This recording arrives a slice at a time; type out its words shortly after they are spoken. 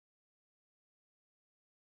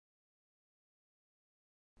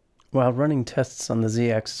While running tests on the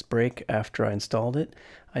Z-axis brake after I installed it,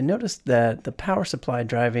 I noticed that the power supply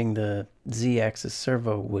driving the Z-axis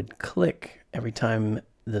servo would click every time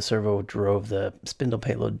the servo drove the spindle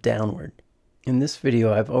payload downward. In this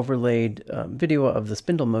video, I've overlaid a video of the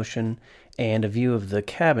spindle motion and a view of the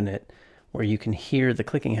cabinet where you can hear the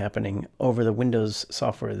clicking happening over the Windows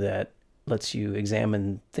software that lets you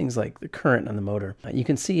examine things like the current on the motor. You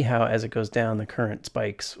can see how as it goes down, the current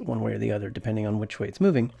spikes one way or the other depending on which way it's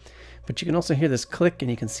moving. But you can also hear this click, and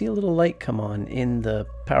you can see a little light come on in the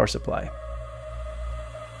power supply.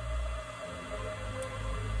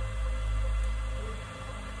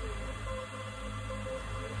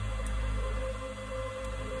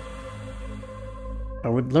 I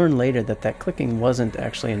would learn later that that clicking wasn't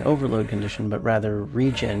actually an overload condition, but rather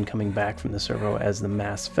regen coming back from the servo as the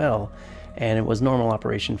mass fell, and it was normal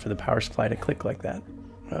operation for the power supply to click like that.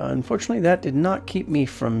 Unfortunately, that did not keep me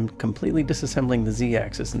from completely disassembling the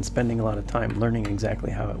Z-axis and spending a lot of time learning exactly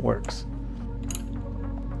how it works.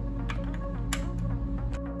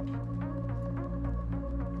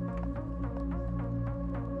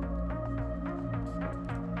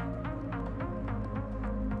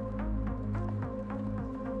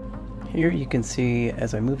 Here you can see,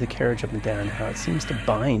 as I move the carriage up and down, how it seems to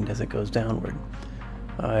bind as it goes downward.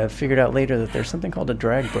 I figured out later that there's something called a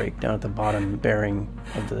drag brake down at the bottom bearing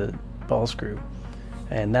of the ball screw,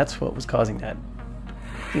 and that's what was causing that.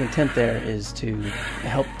 The intent there is to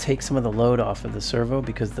help take some of the load off of the servo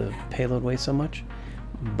because the payload weighs so much,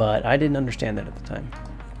 but I didn't understand that at the time.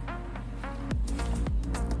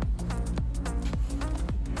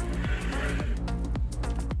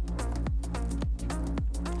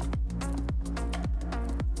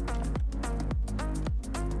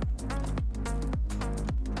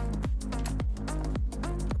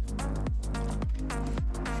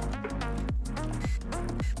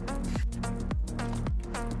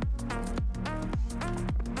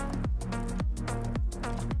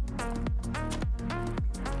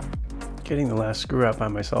 Getting the last screw out by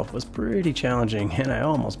myself was pretty challenging, and I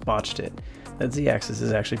almost botched it. That Z-axis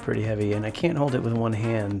is actually pretty heavy, and I can't hold it with one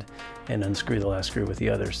hand and unscrew the last screw with the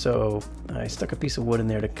other, so I stuck a piece of wood in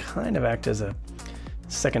there to kind of act as a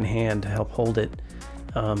second hand to help hold it.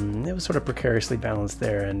 It was sort of precariously balanced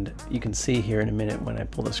there, and you can see here in a minute when I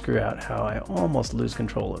pull the screw out how I almost lose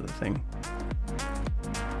control of the thing.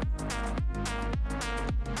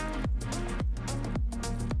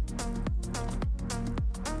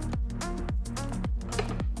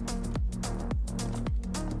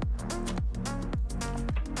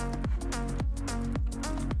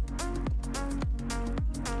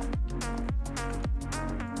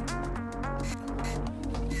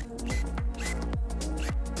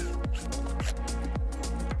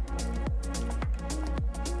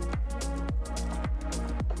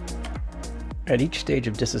 At each stage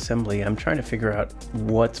of disassembly, I'm trying to figure out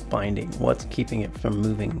what's binding, what's keeping it from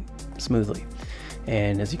moving smoothly.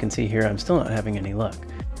 And as you can see here, I'm still not having any luck.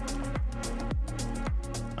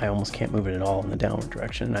 I almost can't move it at all in the downward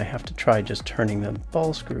direction. I have to try just turning the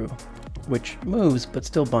ball screw, which moves but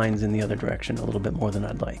still binds in the other direction a little bit more than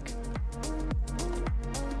I'd like.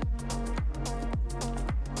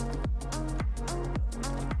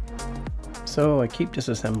 So I keep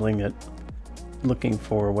disassembling it, looking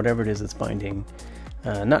for whatever it is that's binding.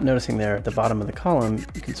 Not noticing there at the bottom of the column,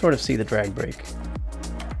 you can sort of see the drag brake.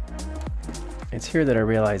 It's here that I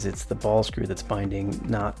realize it's the ball screw that's binding,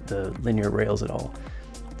 not the linear rails at all.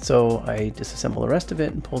 So I disassemble the rest of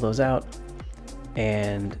it and pull those out,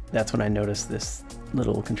 and that's when I notice this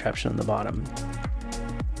little contraption on the bottom.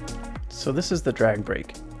 So this is the drag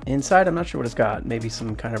brake. Inside, I'm not sure what it's got, maybe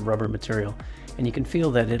some kind of rubber material, and you can feel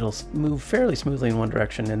that it'll move fairly smoothly in one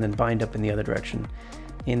direction and then bind up in the other direction.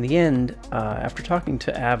 In the end, after talking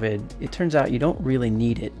to Avid, it turns out you don't really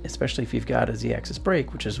need it, especially if you've got a Z-axis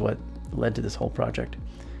brake, which is what led to this whole project.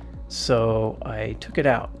 So I took it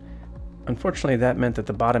out. Unfortunately, that meant that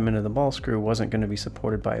the bottom end of the ball screw wasn't going to be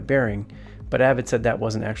supported by a bearing, but Avid said that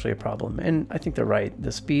wasn't actually a problem, and I think they're right.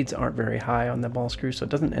 The speeds aren't very high on the ball screw, so it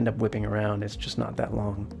doesn't end up whipping around. It's just not that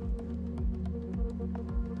long.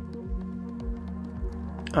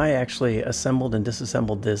 I actually assembled and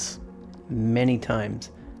disassembled this many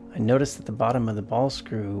times. I noticed that the bottom of the ball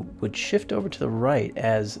screw would shift over to the right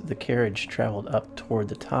as the carriage traveled up toward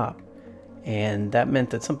the top, and that meant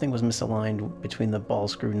that something was misaligned between the ball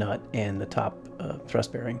screw nut and the top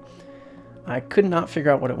thrust bearing. I could not figure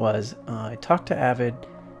out what it was. I talked to Avid.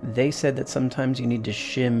 They said that sometimes you need to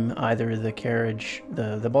shim either the carriage,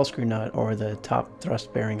 the ball screw nut, or the top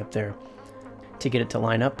thrust bearing up there to get it to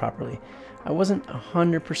line up properly. I wasn't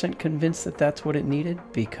 100% convinced that that's what it needed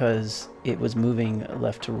because it was moving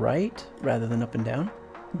left to right rather than up and down.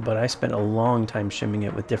 but I spent a long time shimming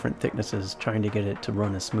it with different thicknesses, trying to get it to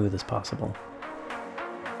run as smooth as possible.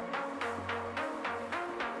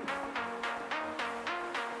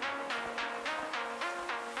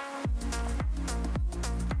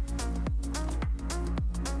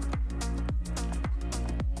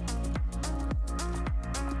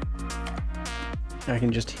 I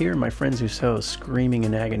can just hear my friends who sew screaming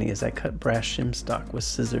in agony as I cut brass shim stock with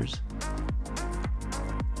scissors.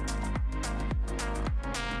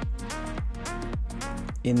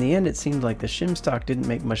 In the end, it seemed like the shim stock didn't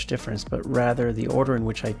make much difference, but rather the order in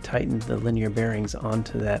which I tightened the linear bearings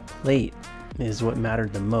onto that plate is what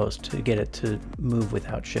mattered the most to get it to move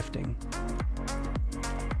without shifting.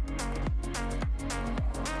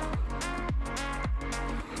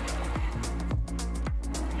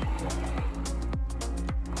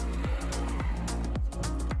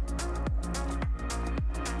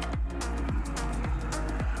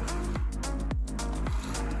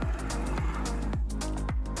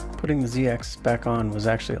 Putting the Z-axis back on was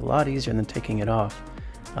actually a lot easier than taking it off.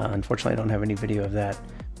 Unfortunately, I don't have any video of that.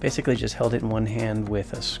 Basically just held it in one hand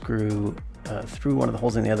with a screw through one of the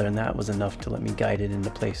holes in the other, and that was enough to let me guide it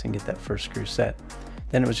into place and get that first screw set.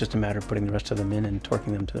 Then it was just a matter of putting the rest of them in and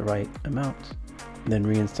torquing them to the right amount. Then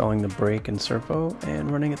reinstalling the brake and servo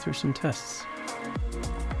and running it through some tests.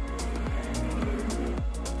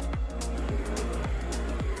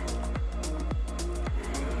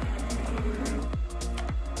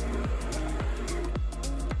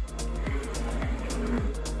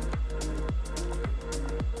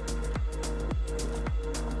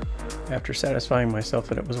 After satisfying myself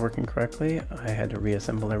that it was working correctly, I had to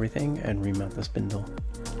reassemble everything and remount the spindle.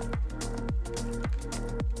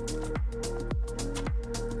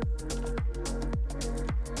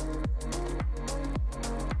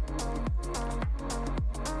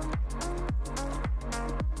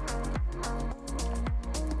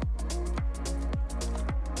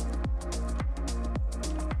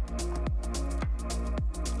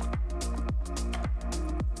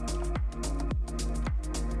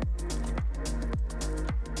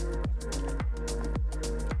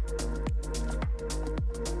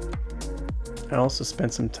 I also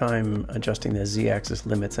spent some time adjusting the Z-axis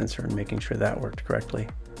limit sensor and making sure that worked correctly.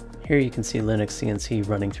 Here you can see Linux CNC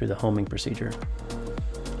running through the homing procedure.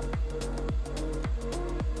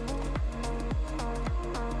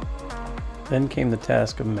 Then came the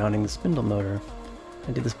task of mounting the spindle motor.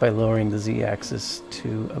 I did this by lowering the Z-axis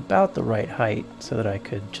to about the right height so that I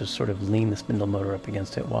could just sort of lean the spindle motor up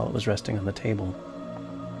against it while it was resting on the table.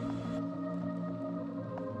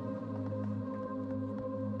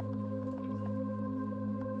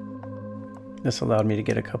 This allowed me to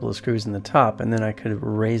get a couple of screws in the top, and then I could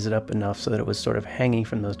raise it up enough so that it was sort of hanging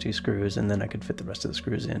from those two screws, and then I could fit the rest of the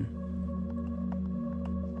screws in.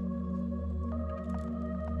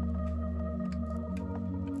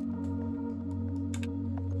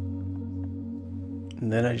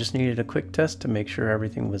 And then I just needed a quick test to make sure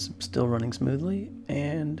everything was still running smoothly,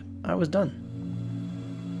 and I was done.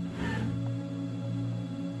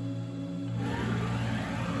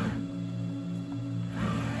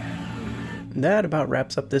 That about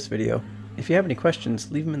wraps up this video. If you have any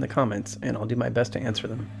questions, leave them in the comments and I'll do my best to answer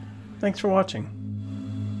them. Thanks for watching.